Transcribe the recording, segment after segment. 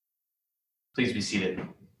Please be seated.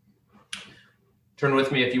 Turn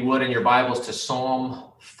with me, if you would, in your Bibles to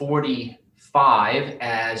Psalm 45.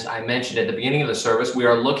 As I mentioned at the beginning of the service, we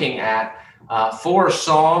are looking at four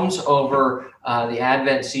psalms over the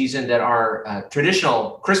Advent season that are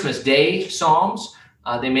traditional Christmas Day psalms.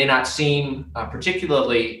 They may not seem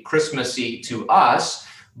particularly Christmassy to us,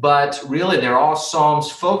 but really they're all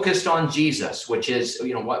psalms focused on Jesus, which is,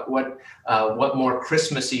 what more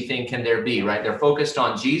Christmassy thing can there be, right? They're focused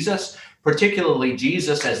on Jesus, particularly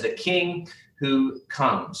Jesus as the King who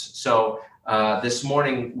comes. So this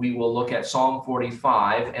morning we will look at Psalm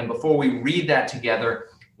 45, and before we read that together,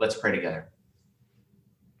 let's pray together.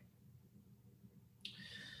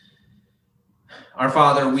 Our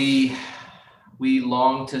Father, we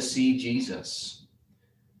long to see Jesus.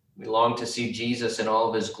 We long to see Jesus in all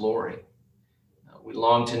of his glory. We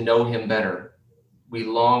long to know him better. We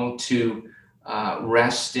long to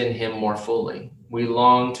rest in him more fully. We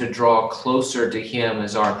long to draw closer to him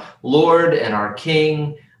as our Lord and our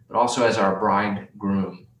King, but also as our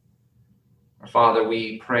bridegroom. Our Father,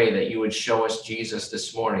 we pray that you would show us Jesus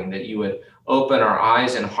this morning, that you would open our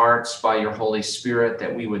eyes and hearts by your Holy Spirit,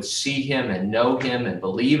 that we would see him and know him and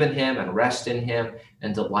believe in him and rest in him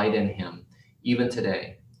and delight in him, even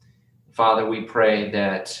today. Father, we pray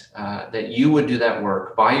that you would do that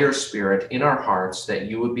work by your Spirit in our hearts, that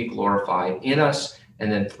you would be glorified in us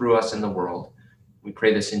and then through us in the world. We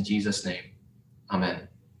pray this in Jesus' name. Amen.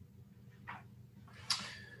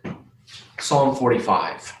 Psalm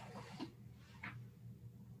 45.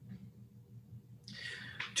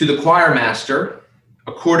 To the choir master,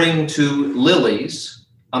 according to lilies,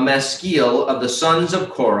 a maskil of the sons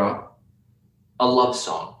of Korah, a love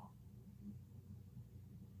song.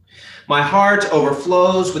 My heart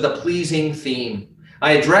overflows with a pleasing theme.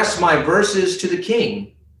 I address my verses to the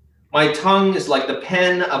King. My tongue is like the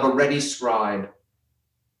pen of a ready scribe.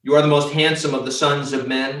 You are the most handsome of the sons of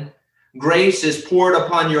men. Grace is poured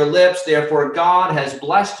upon your lips, therefore God has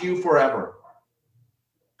blessed you forever.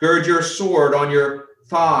 Gird your sword on your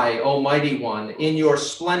thigh, O mighty one, in your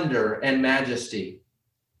splendor and majesty.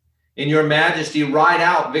 In your majesty, ride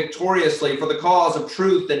out victoriously for the cause of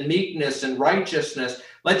truth and meekness and righteousness.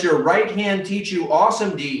 Let your right hand teach you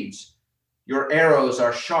awesome deeds. Your arrows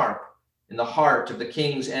are sharp in the heart of the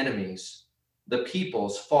king's enemies. The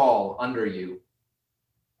peoples fall under you.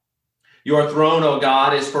 Your throne, O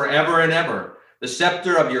God, is forever and ever. The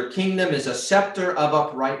scepter of your kingdom is a scepter of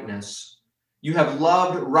uprightness. You have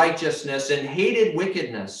loved righteousness and hated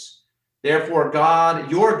wickedness. Therefore,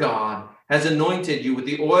 God, your God, has anointed you with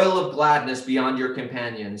the oil of gladness beyond your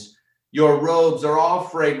companions. Your robes are all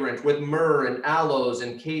fragrant with myrrh and aloes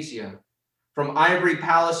and cassia. From ivory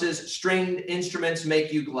palaces, stringed instruments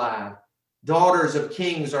make you glad. Daughters of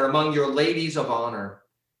kings are among your ladies of honor.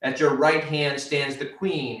 At your right hand stands the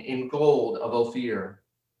queen in gold of Ophir.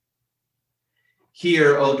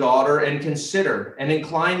 Hear, O daughter, and consider, and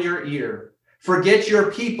incline your ear. Forget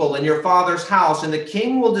your people and your father's house, and the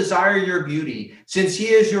king will desire your beauty. Since he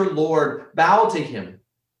is your Lord, bow to him.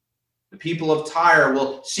 The people of Tyre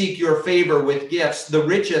will seek your favor with gifts, the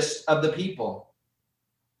richest of the people.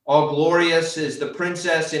 All glorious is the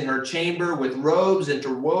princess in her chamber, with robes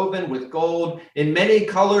interwoven with gold. In many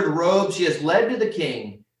colored robes she is led to the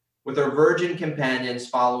king, with her virgin companions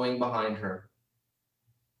following behind her.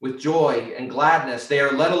 With joy and gladness they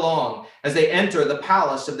are led along as they enter the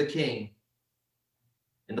palace of the king.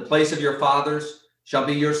 In the place of your fathers shall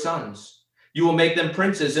be your sons. You will make them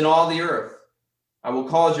princes in all the earth. I will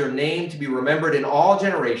cause your name to be remembered in all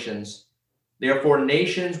generations. Therefore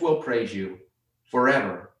nations will praise you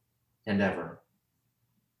forever and ever.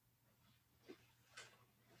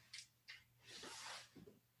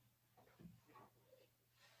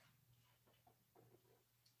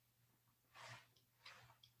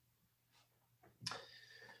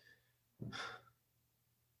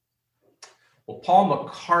 Well, Paul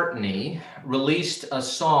McCartney released a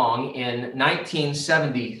song in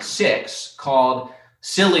 1976 called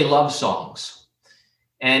Silly Love Songs.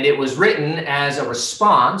 And it was written as a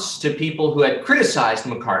response to people who had criticized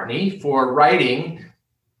McCartney for writing,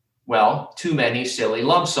 too many silly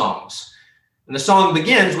love songs. And the song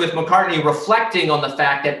begins with McCartney reflecting on the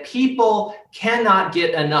fact that people cannot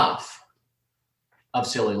get enough of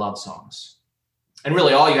silly love songs. And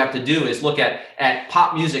really all you have to do is look at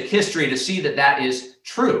pop music history to see that that is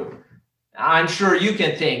true. I'm sure you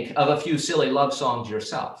can think of a few silly love songs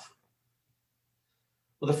yourself.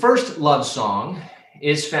 Well, the first love song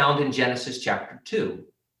is found in Genesis chapter 2.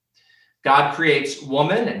 God creates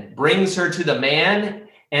woman and brings her to the man,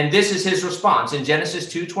 and this is his response. In Genesis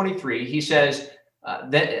 2:23, he says,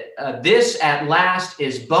 This at last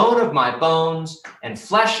is bone of my bones and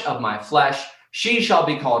flesh of my flesh. She shall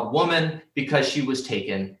be called woman because she was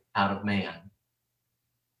taken out of man.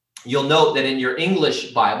 You'll note that in your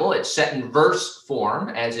English Bible, it's set in verse form,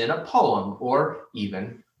 as in a poem or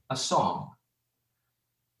even a song.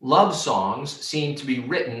 Love songs seem to be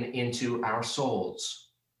written into our souls.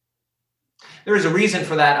 There is a reason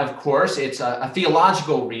for that, of course. It's a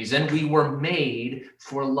theological reason. We were made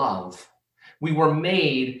for love. We were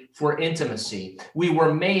made for intimacy. We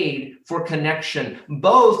were made for connection,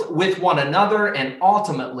 both with one another and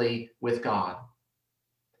ultimately with God.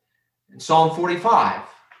 And Psalm 45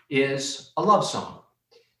 is a love song.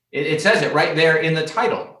 It says it right there in the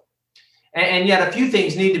title. And yet a few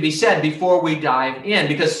things need to be said before we dive in,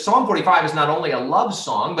 because Psalm 45 is not only a love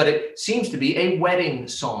song, but it seems to be a wedding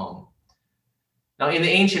song. Now, in the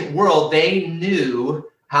ancient world, they knew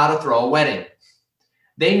how to throw a wedding.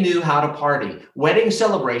 They knew how to party. Wedding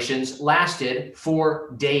celebrations lasted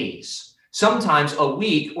for days, sometimes a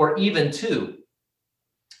week or even two.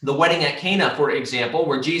 The wedding at Cana, for example,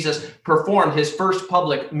 where Jesus performed his first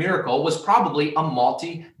public miracle, was probably a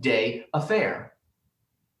multi-day affair.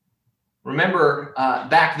 Remember,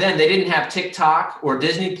 back then, they didn't have TikTok or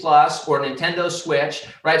Disney Plus or Nintendo Switch,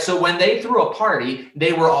 right? So when they threw a party,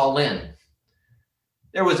 they were all in.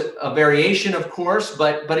 There was a variation, of course,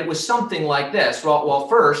 but it was something like this. Well,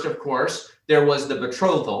 first, of course, there was the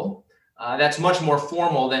betrothal. That's much more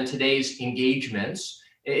formal than today's engagements.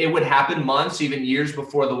 It would happen months, even years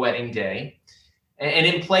before the wedding day. And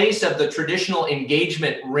in place of the traditional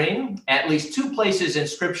engagement ring, at least two places in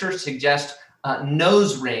Scripture suggest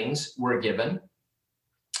nose rings were given.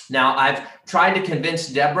 Now, I've tried to convince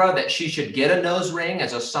Deborah that she should get a nose ring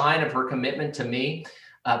as a sign of her commitment to me.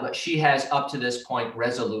 But she has, up to this point,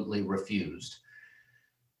 resolutely refused.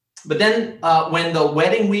 But then when the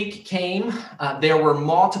wedding week came, there were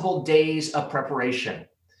multiple days of preparation.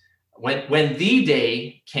 When the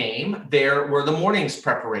day came, there were the morning's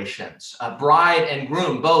preparations. Bride and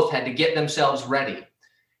groom both had to get themselves ready.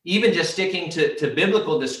 Even just sticking to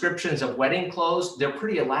biblical descriptions of wedding clothes, they're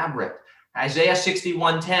pretty elaborate. Isaiah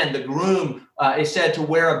 61:10, the groom is said to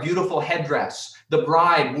wear a beautiful headdress. The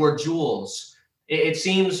bride wore jewels. It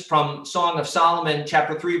seems from Song of Solomon,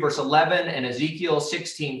 chapter 3, verse 11, and Ezekiel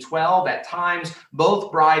 16:12, at times,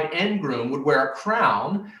 both bride and groom would wear a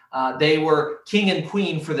crown. They were king and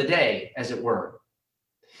queen for the day, as it were.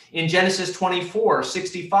 In Genesis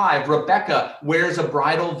 24:65, Rebekah wears a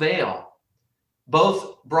bridal veil.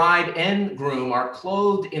 Both bride and groom are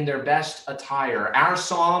clothed in their best attire. Our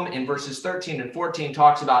psalm in verses 13 and 14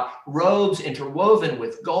 talks about robes interwoven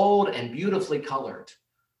with gold and beautifully colored.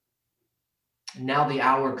 Now the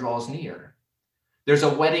hour draws near. There's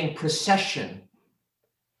a wedding procession.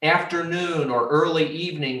 Afternoon or early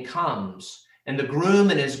evening comes, and the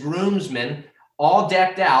groom and his groomsmen, all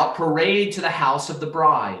decked out, parade to the house of the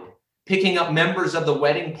bride, picking up members of the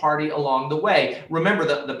wedding party along the way. Remember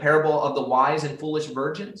the parable of the wise and foolish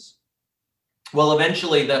virgins? Well,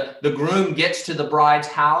 eventually the groom gets to the bride's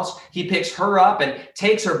house. He picks her up and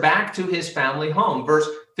takes her back to his family home. Verse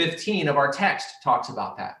 15 of our text talks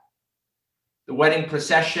about that. The wedding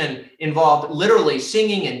procession involved literally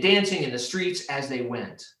singing and dancing in the streets as they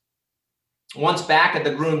went. Once back at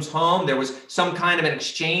the groom's home, there was some kind of an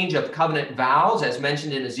exchange of covenant vows, as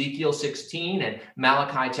mentioned in Ezekiel 16 and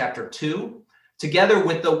Malachi chapter 2, together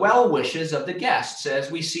with the well wishes of the guests,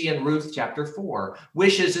 as we see in Ruth chapter 4,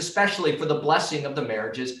 wishes especially for the blessing of the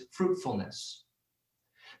marriage's fruitfulness.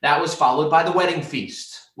 That was followed by the wedding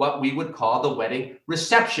feast, what we would call the wedding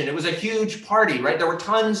reception. It was a huge party, right? There were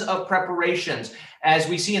tons of preparations, as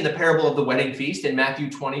we see in the parable of the wedding feast in Matthew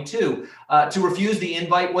 22. To refuse the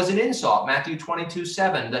invite was an insult, Matthew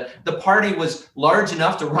 22:7. The party was large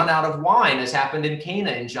enough to run out of wine, as happened in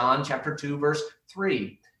Cana in John chapter 2, verse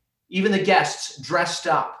 3. Even the guests dressed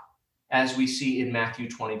up, as we see in Matthew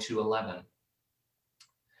 22:11.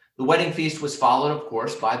 The wedding feast was followed, of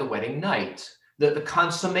course, by the wedding night, the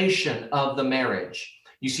consummation of the marriage.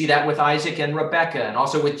 You see that with Isaac and Rebekah, and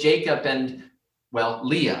also with Jacob and, well,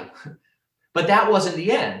 Leah. But that wasn't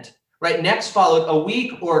the end, right? Next followed a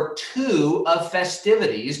week or two of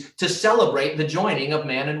festivities to celebrate the joining of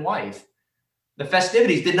man and wife. The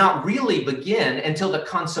festivities did not really begin until the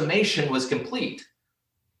consummation was complete.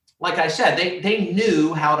 Like I said, they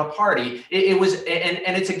knew how to party. It was,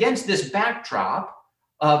 and it's against this backdrop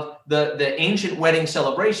of the ancient wedding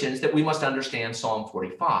celebrations that we must understand Psalm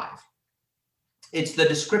 45. It's the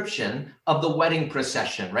description of the wedding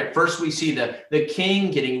procession, right? First, we see the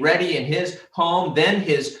king getting ready in his home, then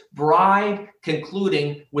his bride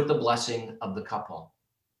concluding with the blessing of the couple.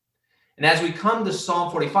 And as we come to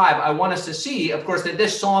Psalm 45, I want us to see, of course, that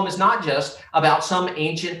this psalm is not just about some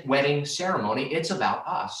ancient wedding ceremony. It's about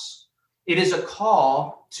us. It is a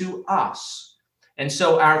call to us. And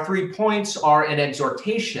so our 3 points are an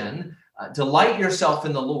exhortation, delight yourself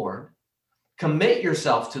in the Lord, commit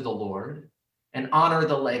yourself to the Lord, and honor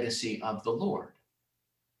the legacy of the Lord.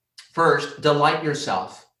 First, delight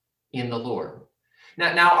yourself in the Lord.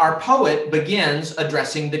 Now our poet begins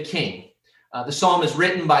addressing the king. The psalm is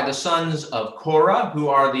written by the sons of Korah, who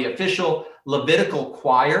are the official Levitical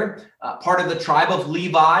choir, part of the tribe of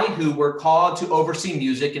Levi, who were called to oversee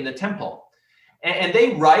music in the temple. And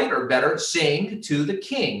they write, or better, sing to the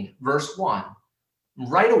king, verse 1.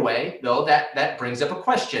 Right away, though, that brings up a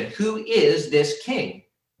question. Who is this king?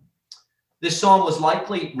 This psalm was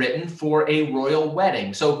likely written for a royal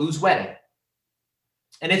wedding. So whose wedding?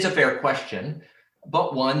 And it's a fair question,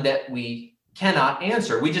 but one that we cannot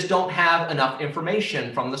answer. We just don't have enough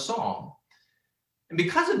information from the psalm. And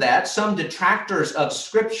because of that, some detractors of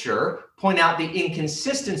Scripture point out the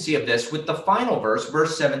inconsistency of this with the final verse,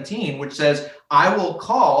 verse 17, which says, I will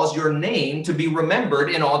cause your name to be remembered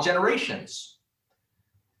in all generations.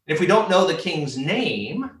 If we don't know the king's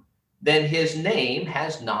name, then his name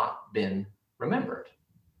has not been remembered.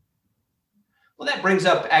 Well, that brings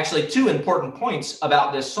up actually 2 important points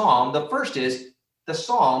about this psalm. The first is the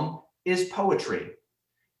psalm is poetry.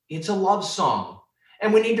 It's a love song.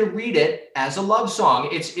 And we need to read it as a love song.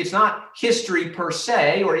 It's not history per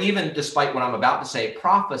se, or even, despite what I'm about to say,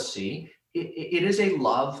 prophecy. It is a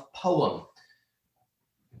love poem.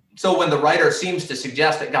 So when the writer seems to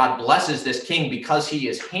suggest that God blesses this king because he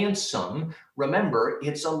is handsome, remember,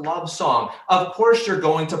 it's a love song. Of course, you're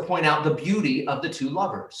going to point out the beauty of the 2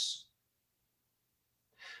 lovers.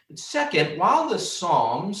 But second, while this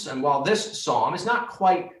psalm is not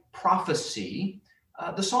quite prophecy,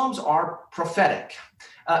 the Psalms are prophetic,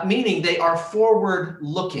 meaning they are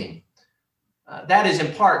forward-looking. That is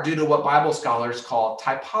in part due to what Bible scholars call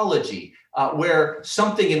typology, where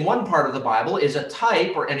something in one part of the Bible is a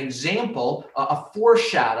type or an example, a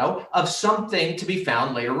foreshadow of something to be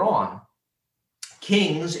found later on.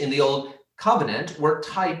 Kings in the Old Covenant were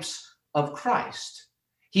types of Christ.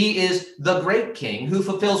 He is the great king who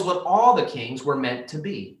fulfills what all the kings were meant to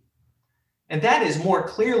be. And that is more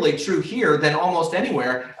clearly true here than almost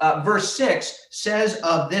anywhere. Verse 6 says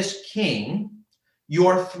of this king,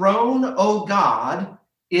 your throne, O God,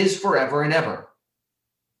 is forever and ever.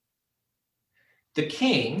 The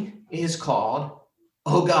king is called,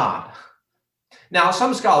 O God. Now,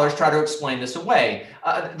 some scholars try to explain this away.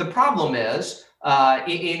 The problem is,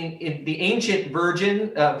 in the ancient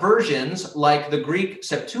versions, like the Greek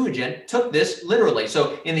Septuagint, took this literally.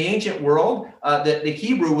 So in the ancient world, the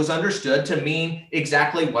Hebrew was understood to mean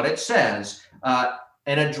exactly what it says, an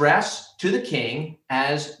address to the king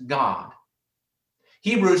as God.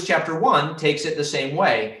 Hebrews chapter 1 takes it the same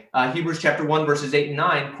way. Hebrews chapter 1, verses 8 and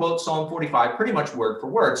 9 quotes Psalm 45 pretty much word for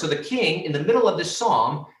word. So the king in the middle of this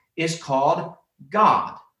psalm is called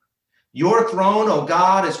God. Your throne, O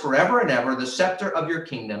God, is forever and ever. The scepter of your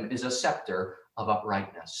kingdom is a scepter of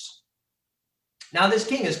uprightness. Now, this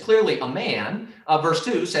king is clearly a man. Verse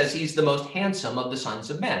 2 says he's the most handsome of the sons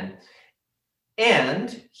of men.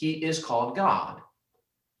 And he is called God.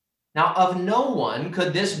 Now, of no one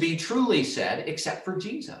could this be truly said except for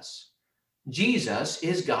Jesus. Jesus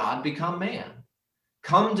is God become man.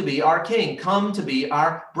 Come to be our king. Come to be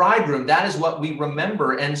our bridegroom. That is what we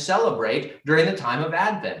remember and celebrate during the time of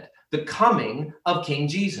Advent, the coming of King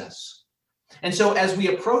Jesus. And so as we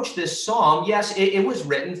approach this psalm, yes, it was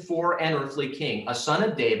written for an earthly king, a son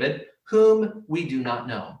of David, whom we do not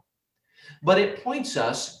know. But it points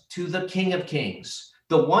us to the King of Kings,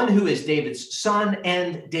 the one who is David's son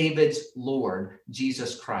and David's Lord,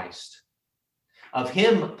 Jesus Christ. Of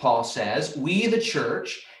him, Paul says, we, the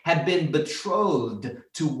church, have been betrothed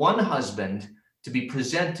to one husband to be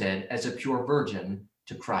presented as a pure virgin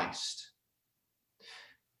to Christ.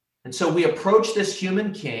 And so we approach this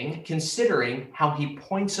human king considering how he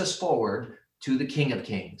points us forward to the King of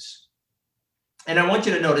Kings. And I want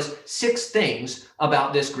you to notice 6 things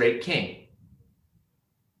about this great king.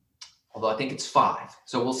 Although I think it's 5.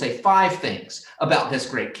 So we'll say 5 things about this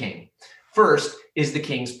great king. First is the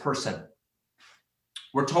king's person.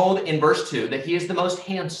 We're told in verse 2 that he is the most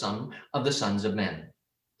handsome of the sons of men.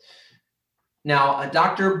 Now,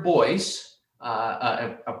 Dr. Boyce,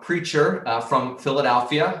 a preacher from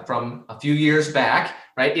Philadelphia from a few years back,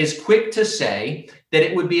 right, is quick to say that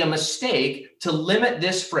it would be a mistake to limit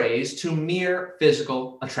this phrase to mere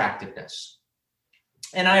physical attractiveness.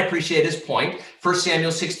 And I appreciate his point. 1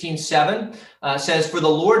 Samuel 16:7 says, for the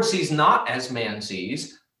Lord sees not as man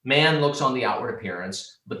sees. Man looks on the outward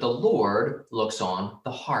appearance, but the Lord looks on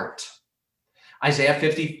the heart. Isaiah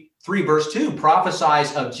 53 verse 2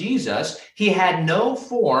 prophesies of Jesus. He had no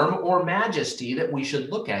form or majesty that we should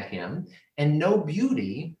look at him, and no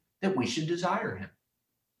beauty that we should desire him.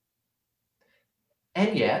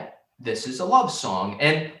 And yet, this is a love song,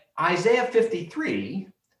 and Isaiah 53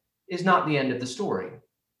 is not the end of the story.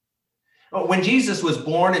 When Jesus was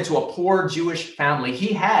born into a poor Jewish family,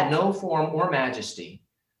 he had no form or majesty,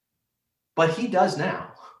 but he does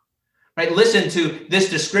now. Right? Listen to this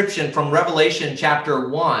description from Revelation chapter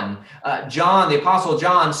 1. John, the Apostle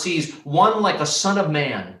John, sees one like a son of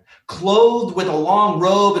man, clothed with a long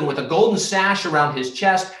robe and with a golden sash around his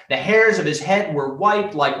chest. The hairs of his head were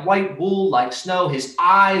white, like white wool, like snow. His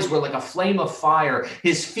eyes were like a flame of fire.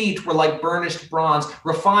 His feet were like burnished bronze,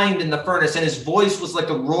 refined in the furnace, and his voice was like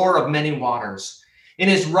the roar of many waters. In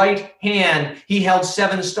his right hand, he held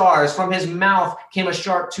 7 stars. From his mouth came a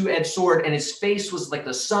sharp 2-edged sword, and his face was like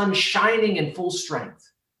the sun shining in full strength.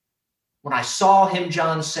 When I saw him,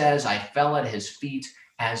 John says, I fell at his feet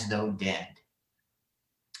as though dead.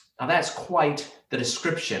 Now that's quite the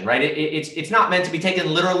description, right? It's not meant to be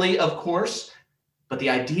taken literally, of course, but the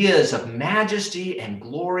ideas of majesty and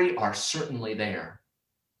glory are certainly there.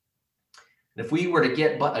 And if we were to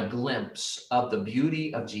get but a glimpse of the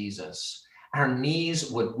beauty of Jesus, our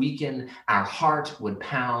knees would weaken, our heart would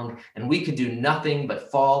pound, and we could do nothing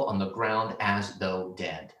but fall on the ground as though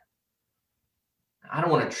dead. I don't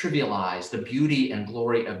want to trivialize the beauty and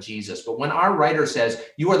glory of Jesus, but when our writer says,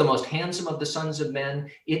 you are the most handsome of the sons of men,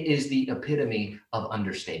 it is the epitome of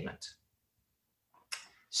understatement.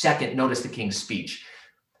 Second, notice the king's speech.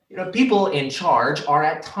 People in charge are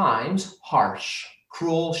at times harsh,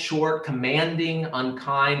 cruel, short, commanding,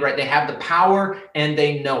 unkind, right? They have the power and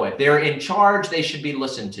they know it. They're in charge, they should be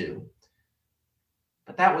listened to.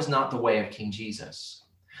 But that was not the way of King Jesus.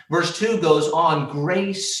 Verse 2 goes on,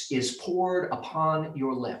 grace is poured upon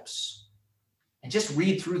your lips. And just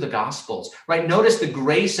read through the Gospels, right? Notice the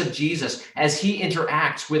grace of Jesus as he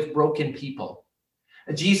interacts with broken people.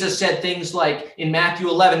 Jesus said things like in Matthew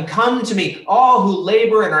 11, come to me, all who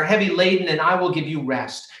labor and are heavy laden, and I will give you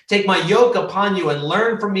rest. Take my yoke upon you and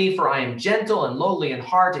learn from me, for I am gentle and lowly in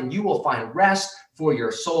heart, and you will find rest for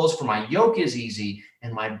your souls. For my yoke is easy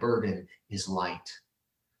and my burden is light.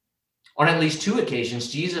 On at least 2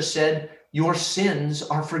 occasions, Jesus said, your sins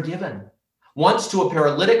are forgiven. Once to a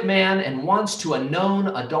paralytic man and once to a known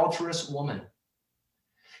adulterous woman.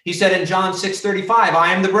 He said in John 6:35,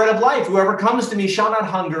 I am the bread of life. Whoever comes to me shall not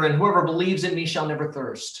hunger, and whoever believes in me shall never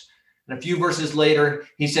thirst. And a few verses later,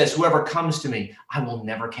 he says, whoever comes to me, I will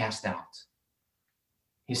never cast out.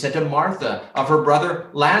 He said to Martha of her brother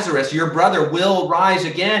Lazarus, your brother will rise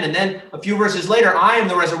again. And then a few verses later, I am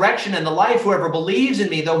the resurrection and the life. Whoever believes in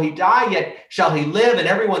me, though he die, yet shall he live. And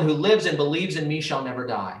everyone who lives and believes in me shall never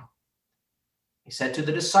die. He said to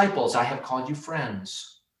the disciples, I have called you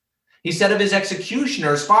friends. He said of his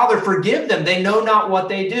executioners, Father, forgive them. They know not what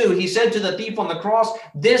they do. He said to the thief on the cross,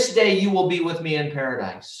 this day you will be with me in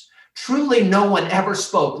paradise. Truly, no one ever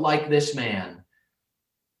spoke like this man.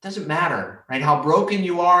 It doesn't matter, right? How broken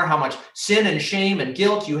you are, how much sin and shame and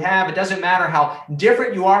guilt you have. It doesn't matter how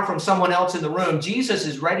different you are from someone else in the room. Jesus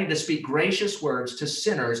is ready to speak gracious words to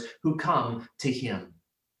sinners who come to him.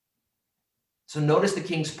 So notice the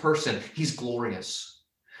king's person. He's glorious.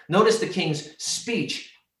 Notice the king's speech.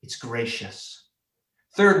 It's gracious.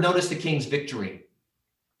 Third, notice the king's victory.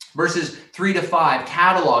 Verses 3-5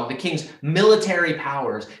 catalog the king's military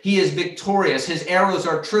powers. He is victorious. His arrows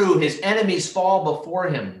are true. His enemies fall before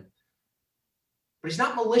him. But he's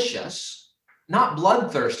not malicious, not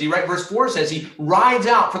bloodthirsty, right? Verse 4 says he rides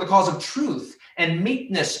out for the cause of truth and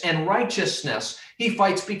meekness and righteousness. He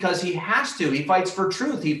fights because he has to. He fights for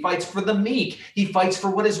truth. He fights for the meek. He fights for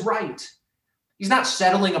what is right. He's not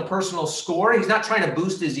settling a personal score. He's not trying to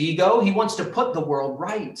boost his ego. He wants to put the world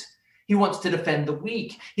right. He wants to defend the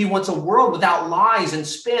weak. He wants a world without lies and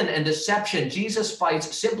spin and deception. Jesus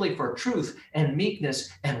fights simply for truth and meekness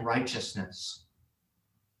and righteousness.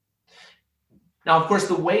 Now, of course,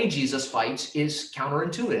 the way Jesus fights is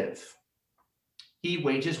counterintuitive. He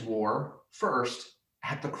wages war first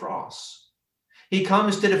at the cross. He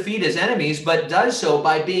comes to defeat his enemies, but does so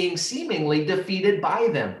by being seemingly defeated by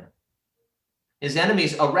them. His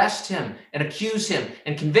enemies arrest him and accuse him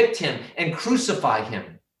and convict him and crucify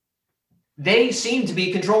him. They seem to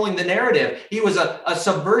be controlling the narrative. He was a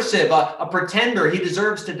subversive, a pretender. He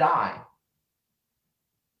deserves to die.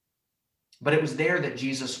 But it was there that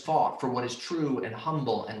Jesus fought for what is true and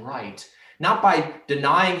humble and right. Not by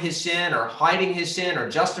denying his sin or hiding his sin or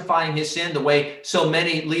justifying his sin the way so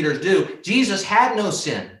many leaders do. Jesus had no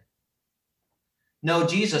sin. No,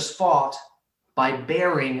 Jesus fought by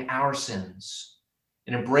bearing our sins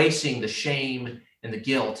and embracing the shame and the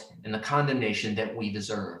guilt and the condemnation that we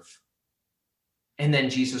deserve. And then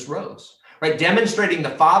Jesus rose, right? Demonstrating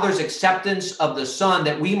the Father's acceptance of the Son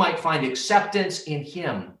that we might find acceptance in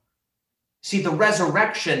him. See, the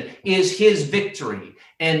resurrection is his victory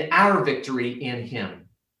and our victory in him.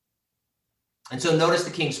 And so notice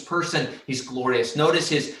the king's person, he's glorious. Notice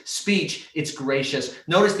his speech, it's gracious.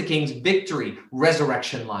 Notice the king's victory,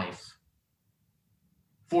 resurrection life.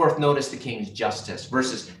 Fourth, notice the king's justice,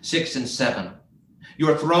 verses 6 and 7.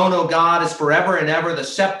 Your throne, O God, is forever and ever. The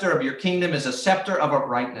scepter of your kingdom is a scepter of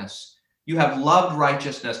uprightness. You have loved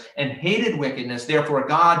righteousness and hated wickedness. Therefore,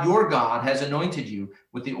 God, your God, has anointed you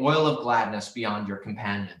with the oil of gladness beyond your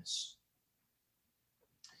companions.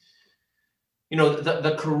 You know,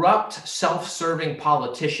 the corrupt, self-serving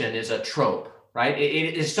politician is a trope, right?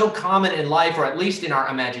 It is so common in life, or at least in our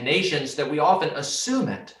imaginations, that we often assume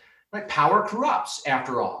it. Right? Power corrupts,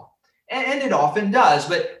 after all. And it often does,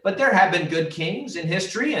 but there have been good kings in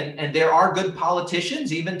history, and there are good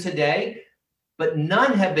politicians even today, but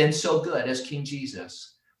none have been so good as King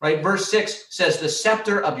Jesus. Right? Verse 6 says, the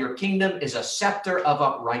scepter of your kingdom is a scepter of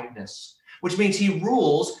uprightness, which means he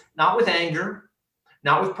rules not with anger,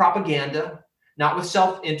 not with propaganda, not with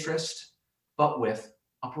self-interest, but with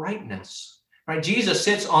uprightness. Right? Jesus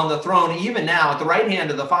sits on the throne even now at the right hand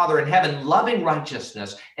of the Father in heaven, loving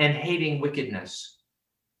righteousness and hating wickedness.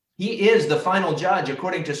 He is the final judge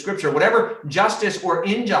according to Scripture. Whatever justice or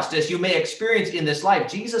injustice you may experience in this life,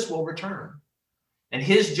 Jesus will return. And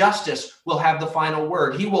his justice will have the final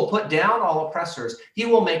word. He will put down all oppressors. He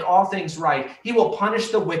will make all things right. He will punish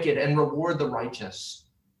the wicked and reward the righteous.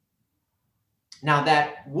 Now,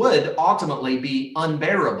 that would ultimately be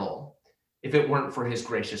unbearable if it weren't for his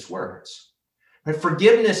gracious words. But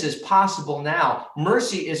forgiveness is possible now.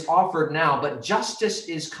 Mercy is offered now, but justice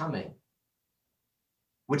is coming,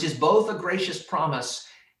 which is both a gracious promise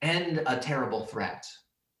and a terrible threat.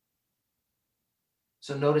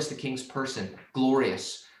 So notice the king's person,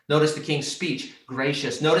 glorious. Notice the king's speech,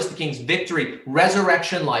 gracious. Notice the king's victory,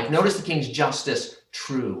 resurrection life. Notice the king's justice,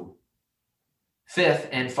 true. Fifth,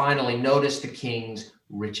 and finally, notice the king's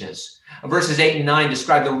riches. Verses 8 and 9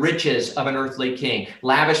 describe the riches of an earthly king.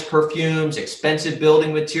 Lavish perfumes, expensive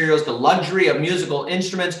building materials, the luxury of musical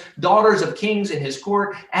instruments, daughters of kings in his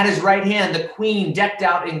court. At his right hand, the queen decked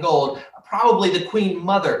out in gold, probably the queen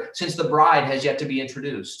mother, since the bride has yet to be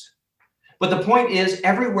introduced. But the point is,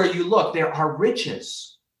 everywhere you look, there are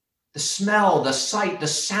riches. The smell, the sight, the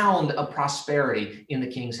sound of prosperity in the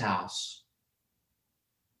king's house.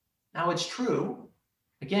 Now, it's true,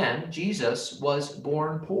 again, Jesus was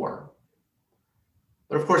born poor.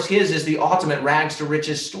 But of course, his is the ultimate rags to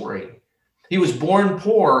riches story. He was born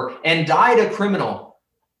poor and died a criminal,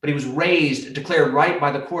 but he was raised, declared right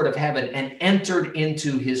by the court of heaven, and entered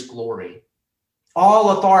into his glory.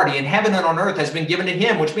 All authority in heaven and on earth has been given to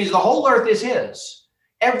him, which means the whole earth is his.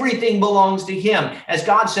 Everything belongs to him. As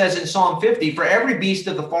God says in Psalm 50, for every beast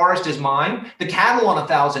of the forest is mine, the cattle on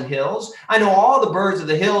 1,000 hills. I know all the birds of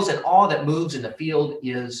the hills, and all that moves in the field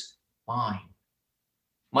is mine.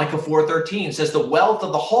 Micah 4:13 says the wealth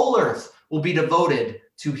of the whole earth will be devoted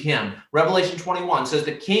to him. Revelation 21 says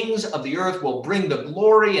the kings of the earth will bring the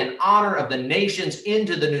glory and honor of the nations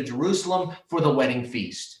into the New Jerusalem for the wedding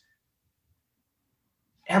feast.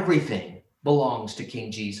 Everything belongs to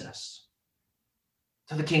King Jesus.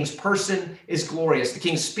 So the king's person is glorious. The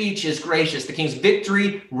king's speech is gracious. The king's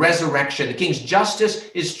victory, resurrection. The king's justice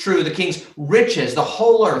is true. The king's riches, the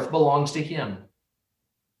whole earth belongs to him.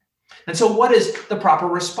 And so what is the proper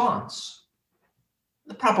response?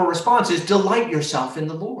 The proper response is delight yourself in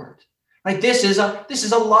the Lord. Right? This is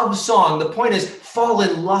a love song. The point is fall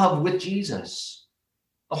in love with Jesus.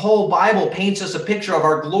 The whole Bible paints us a picture of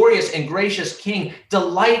our glorious and gracious King.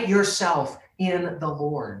 Delight yourself in the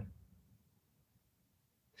Lord.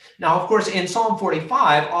 Now, of course, in Psalm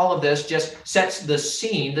 45, all of this just sets the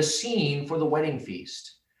scene for the wedding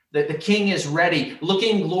feast. The king is ready,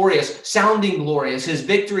 looking glorious, sounding glorious. His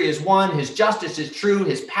victory is won, his justice is true,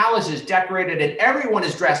 his palace is decorated, and everyone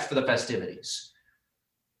is dressed for the festivities.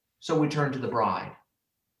 So we turn to the bride.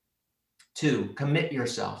 2, commit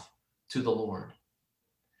yourself to the Lord.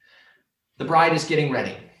 The bride is getting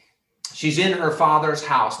ready. She's in her father's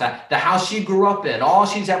house, the house she grew up in, all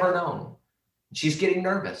she's ever known. She's getting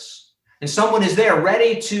nervous. And someone is there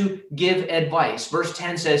ready to give advice. Verse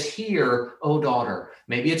 10 says, hear, O daughter.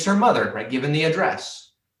 Maybe it's her mother, right, given the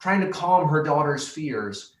address, trying to calm her daughter's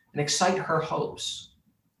fears and excite her hopes.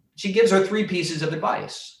 She gives her 3 pieces of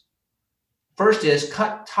advice. First is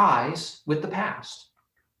cut ties with the past.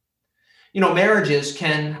 Marriages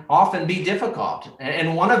can often be difficult.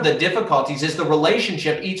 And one of the difficulties is the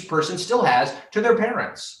relationship each person still has to their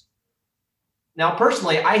parents. Now,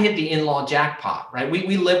 personally, I hit the in-law jackpot, right?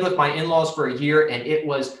 We lived with my in-laws for a year and it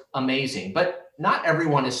was amazing, but not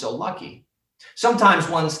everyone is so lucky. Sometimes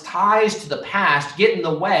one's ties to the past get in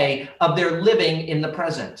the way of their living in the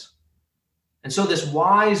present. And so this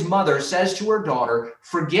wise mother says to her daughter,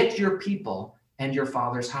 forget your people and your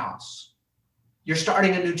father's house. You're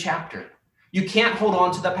starting a new chapter. You can't hold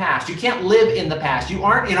on to the past. You can't live in the past. You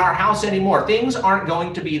aren't in our house anymore. Things aren't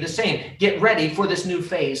going to be the same. Get ready for this new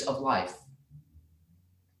phase of life.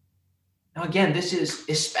 Now, again, this is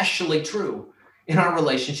especially true in our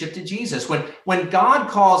relationship to Jesus. When God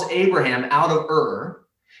calls Abraham out of Ur,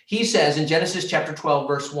 he says in Genesis chapter 12,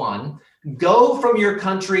 verse 1, go from your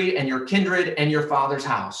country and your kindred and your father's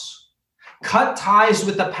house. Cut ties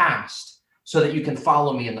with the past so that you can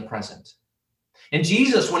follow me in the present. And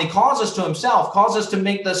Jesus, when he calls us to himself, calls us to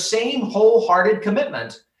make the same wholehearted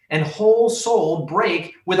commitment and whole soul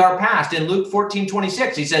break with our past. In Luke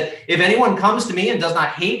 14:26, he said, if anyone comes to me and does not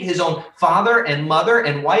hate his own father and mother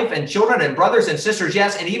and wife and children and brothers and sisters,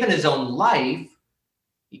 yes, and even his own life,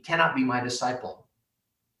 he cannot be my disciple.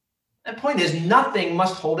 The point is, nothing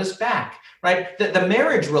must hold us back, right? The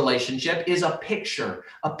marriage relationship is a picture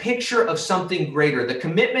of something greater. The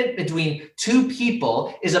commitment between two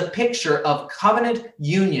people is a picture of covenant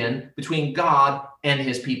union between God and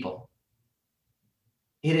his people.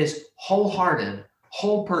 It is wholehearted,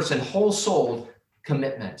 whole person, whole souled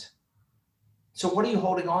commitment. So what are you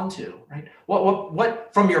holding on to, right?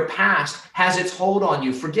 What from your past has its hold on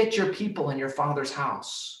you? Forget your people and your father's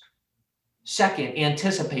house. Second,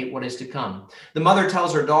 anticipate what is to come. The mother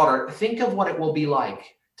tells her daughter, think of what it will be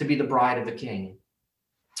like to be the bride of the king.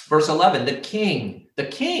 Verse 11, the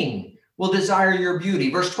king will desire your beauty.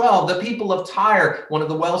 Verse 12, the people of Tyre, one of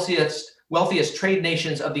the wealthiest trade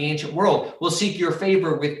nations of the ancient world, will seek your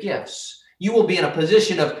favor with gifts. You will be in a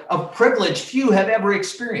position of privilege few have ever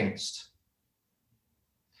experienced.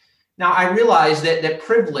 Now, I realize that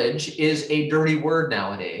privilege is a dirty word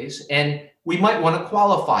nowadays, and we might want to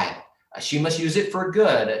qualify it. She must use it for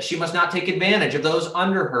good. She must not take advantage of those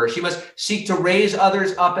under her. She must seek to raise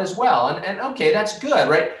others up as well. And okay, that's good,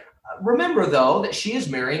 right? Remember, though, that she is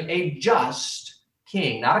marrying a just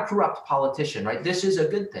king, not a corrupt politician, right? This is a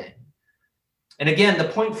good thing. And again, the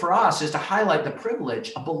point for us is to highlight the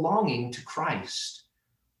privilege of belonging to Christ.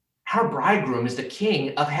 Our bridegroom is the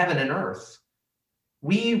king of heaven and earth.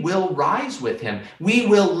 We will rise with him. We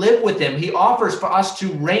will live with him. He offers for us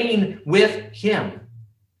to reign with him.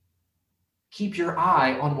 Keep your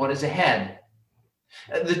eye on what is ahead.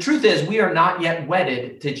 The truth is, we are not yet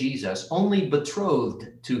wedded to Jesus, only betrothed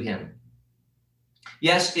to him.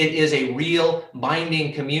 Yes, it is a real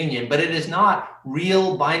binding communion, but it is not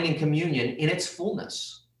real binding communion in its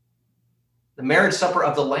fullness. The marriage supper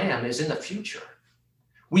of the Lamb is in the future.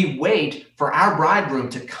 We wait for our bridegroom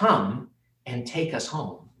to come and take us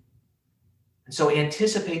home. And so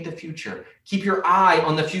anticipate the future. Keep your eye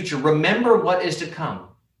on the future. Remember what is to come.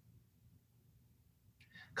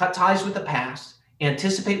 Cut ties with the past,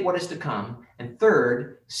 anticipate what is to come, and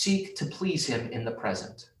third, seek to please him in the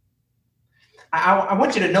present. I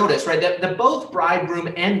want you to notice, right, that both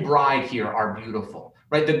bridegroom and bride here are beautiful,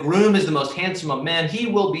 right? The groom is the most handsome of men. He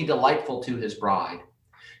will be delightful to his bride.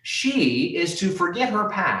 She is to forget her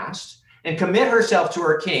past and commit herself to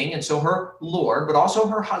her king, and so her Lord, but also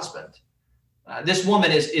her husband. This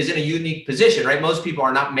woman is in a unique position, right? Most people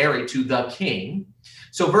are not married to the king.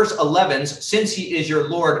 So verse 11, since he is your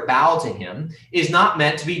Lord, bow to him, is not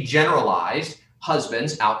meant to be generalized.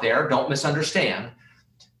 Husbands out there, don't misunderstand.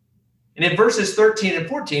 And in verses 13 and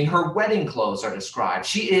 14, her wedding clothes are described.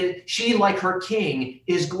 She, like her king,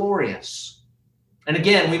 is glorious. And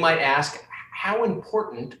again, we might ask, how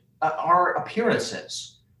important are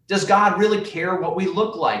appearances? Does God really care what we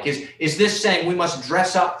look like? Is this saying we must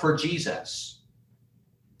dress up for Jesus?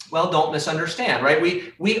 Well, don't misunderstand, right?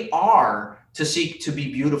 We are to seek to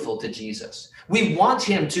be beautiful to Jesus. We want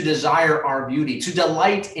him to desire our beauty, to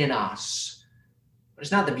delight in us. But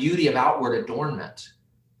it's not the beauty of outward adornment.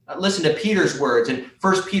 Listen to Peter's words in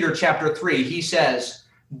 1 Peter chapter 3. He says,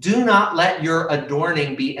 do not let your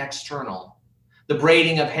adorning be external, the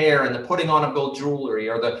braiding of hair and the putting on of gold jewelry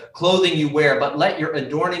or the clothing you wear, but let your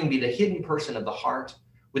adorning be the hidden person of the heart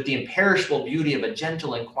with the imperishable beauty of a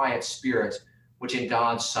gentle and quiet spirit, which in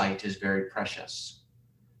God's sight is very precious.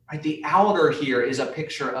 Right? The outer here is a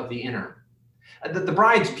picture of the inner. The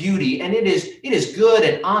bride's beauty, and it is good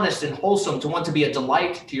and honest and wholesome to want to be a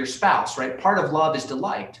delight to your spouse, right? Part of love is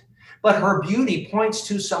delight. But her beauty points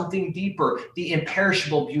to something deeper, the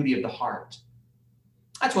imperishable beauty of the heart.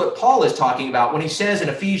 That's what Paul is talking about when he says in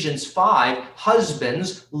Ephesians 5,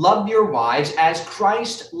 husbands, love your wives as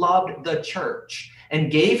Christ loved the church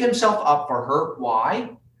and gave himself up for her.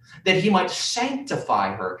 Why? That he might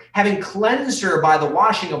sanctify her, having cleansed her by the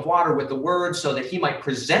washing of water with the word, so that he might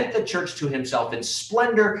present the church to himself in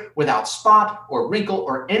splendor, without spot or wrinkle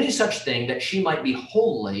or any such thing, that she might be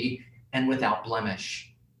holy and without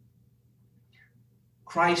blemish.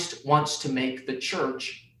 Christ wants to make the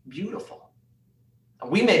church beautiful.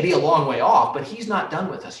 We may be a long way off, but he's not done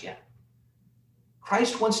with us yet.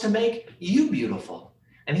 Christ wants to make you beautiful,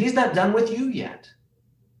 and he's not done with you yet.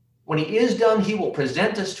 When he is done, he will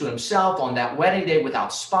present us to himself on that wedding day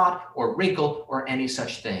without spot or wrinkle or any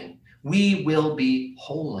such thing. We will be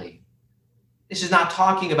holy. This is not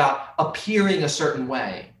talking about appearing a certain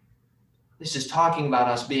way. This is talking about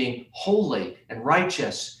us being holy and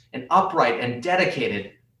righteous and upright and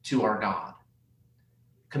dedicated to our God.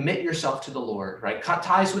 Commit yourself to the Lord, right? Cut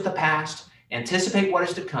ties with the past, anticipate what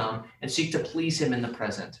is to come, and seek to please him in the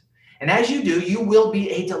present. And as you do, you will be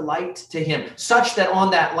a delight to him, such that on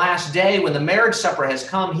that last day, when the marriage supper has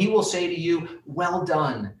come, he will say to you, well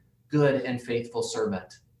done, good and faithful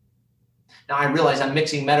servant. Now, I realize I'm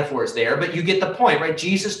mixing metaphors there, but you get the point, right?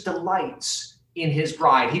 Jesus delights in his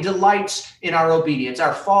bride. He delights in our obedience,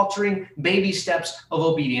 our faltering baby steps of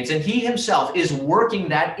obedience. And he himself is working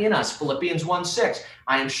that in us. Philippians 1:6.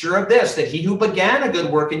 I am sure of this, that he who began a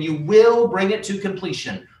good work in you will bring it to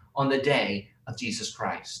completion on the day of Jesus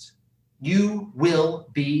Christ. You will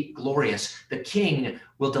be glorious. The King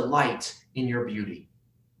will delight in your beauty.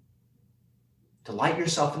 Delight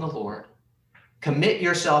yourself in the Lord. Commit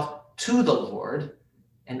yourself to the Lord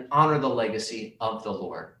and honor the legacy of the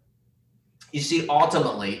Lord. You see,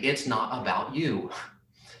 ultimately, it's not about you.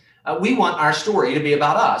 We want our story to be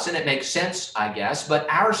about us, and it makes sense, I guess, but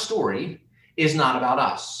our story is not about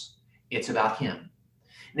us. It's about him.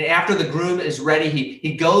 And after the groom is ready,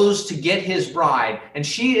 he goes to get his bride, and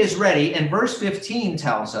she is ready. And verse 15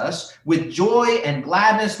 tells us, with joy and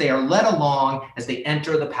gladness, they are led along as they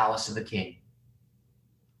enter the palace of the king.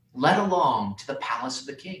 Led along to the palace of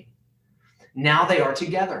the king. Now they are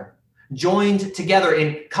together, joined together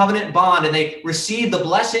in covenant bond, and they receive the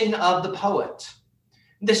blessing of the poet.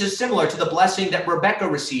 This is similar to the blessing that Rebekah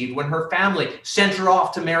received when her family sent her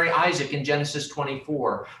off to marry Isaac in Genesis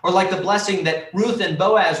 24, or like the blessing that Ruth and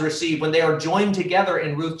Boaz received when they are joined together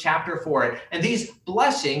in Ruth chapter 4. And these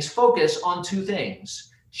blessings focus on two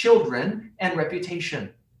things: children and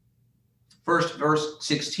reputation. First, verse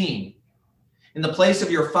 16. In the place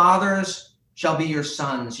of your fathers shall be your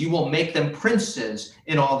sons. You will make them princes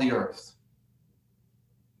in all the earth.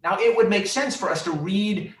 Now, it would make sense for us to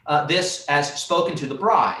read this as spoken to the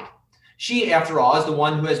bride. She, after all, is the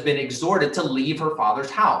one who has been exhorted to leave her father's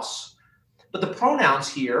house. But the pronouns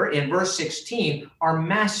here in verse 16 are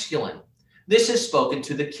masculine. This is spoken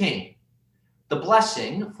to the king. The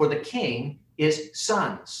blessing for the king is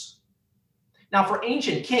sons. Now, for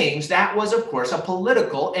ancient kings, that was, of course, a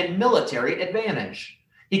political and military advantage.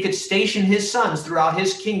 He could station his sons throughout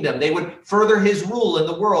his kingdom. They would further his rule in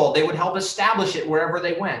the world. They would help establish it wherever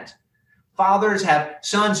they went. Fathers have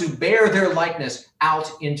sons who bear their likeness out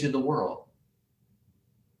into the world.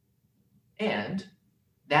 And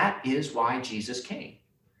that is why Jesus came,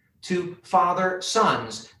 to father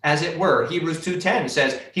sons, as it were. Hebrews 2:10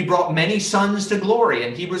 says, he brought many sons to glory.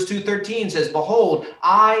 And Hebrews 2:13 says, behold,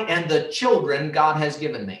 I and the children God has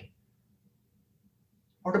given me.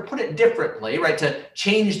 Or to put it differently, right, to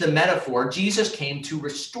change the metaphor, Jesus came to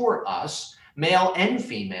restore us, male and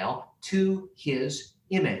female, to his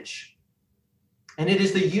image. And it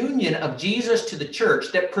is the union of Jesus to the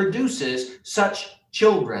church that produces such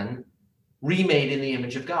children remade in the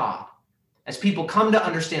image of God, as people come to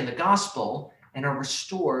understand the gospel and are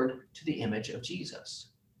restored to the image of Jesus.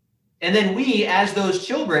 And then we, as those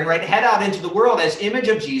children, right, head out into the world as image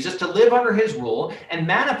of Jesus to live under his rule and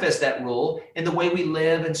manifest that rule in the way we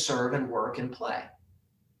live and serve and work and play.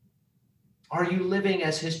 Are you living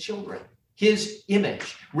as his children, his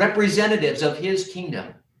image, representatives of his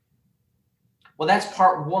kingdom? Well, that's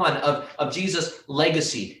part one of Jesus'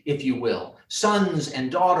 legacy, if you will. Sons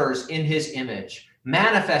and daughters in his image,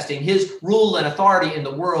 manifesting his rule and authority in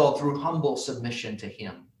the world through humble submission to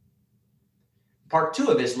him. Part two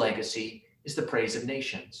of his legacy is the praise of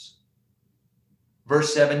nations.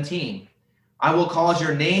 Verse 17, I will cause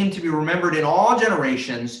your name to be remembered in all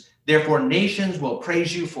generations, therefore nations will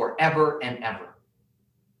praise you forever and ever.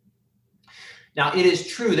 Now, it is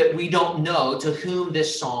true that we don't know to whom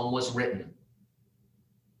this psalm was written,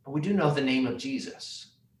 but we do know the name of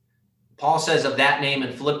Jesus. Paul says of that name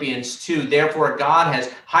in Philippians 2, therefore God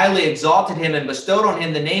has highly exalted him and bestowed on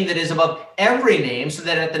him the name that is above every name, so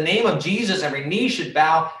that at the name of Jesus every knee should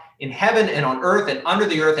bow in heaven and on earth and under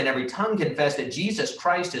the earth, and every tongue confess that Jesus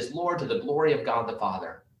Christ is Lord, to the glory of God the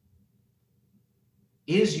Father.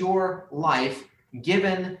 Is your life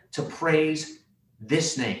given to praise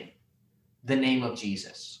this name, the name of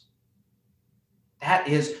Jesus? That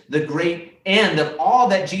is the great end of all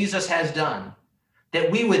that Jesus has done, that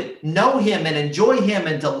we would know him and enjoy him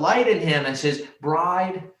and delight in him as his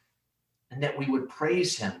bride, and that we would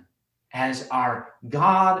praise him as our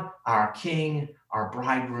God, our King, our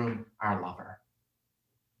bridegroom, our lover.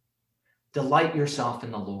 Delight yourself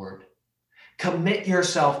in the Lord. Commit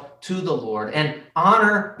yourself to the Lord and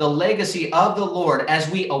honor the legacy of the Lord as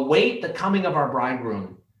we await the coming of our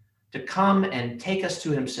bridegroom to come and take us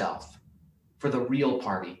to himself for the real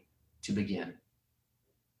party to begin.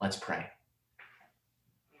 Let's pray.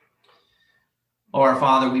 Oh, our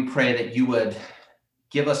Father, we pray that you would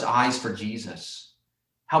give us eyes for Jesus.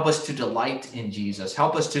 Help us to delight in Jesus.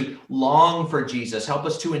 Help us to long for Jesus. Help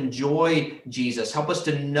us to enjoy Jesus. Help us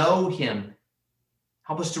to know him.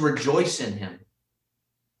 Help us to rejoice in him.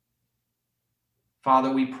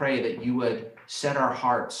 Father, we pray that you would set our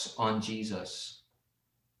hearts on Jesus.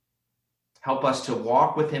 Help us to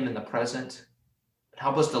walk with him in the present.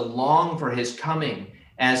 Help us to long for his coming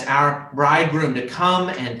as our bridegroom to come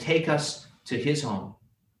and take us to his home,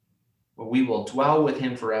 where we will dwell with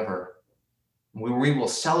him forever, where we will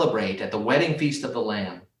celebrate at the wedding feast of the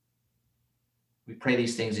Lamb. We pray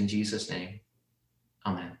these things in Jesus' name.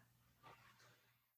 Amen.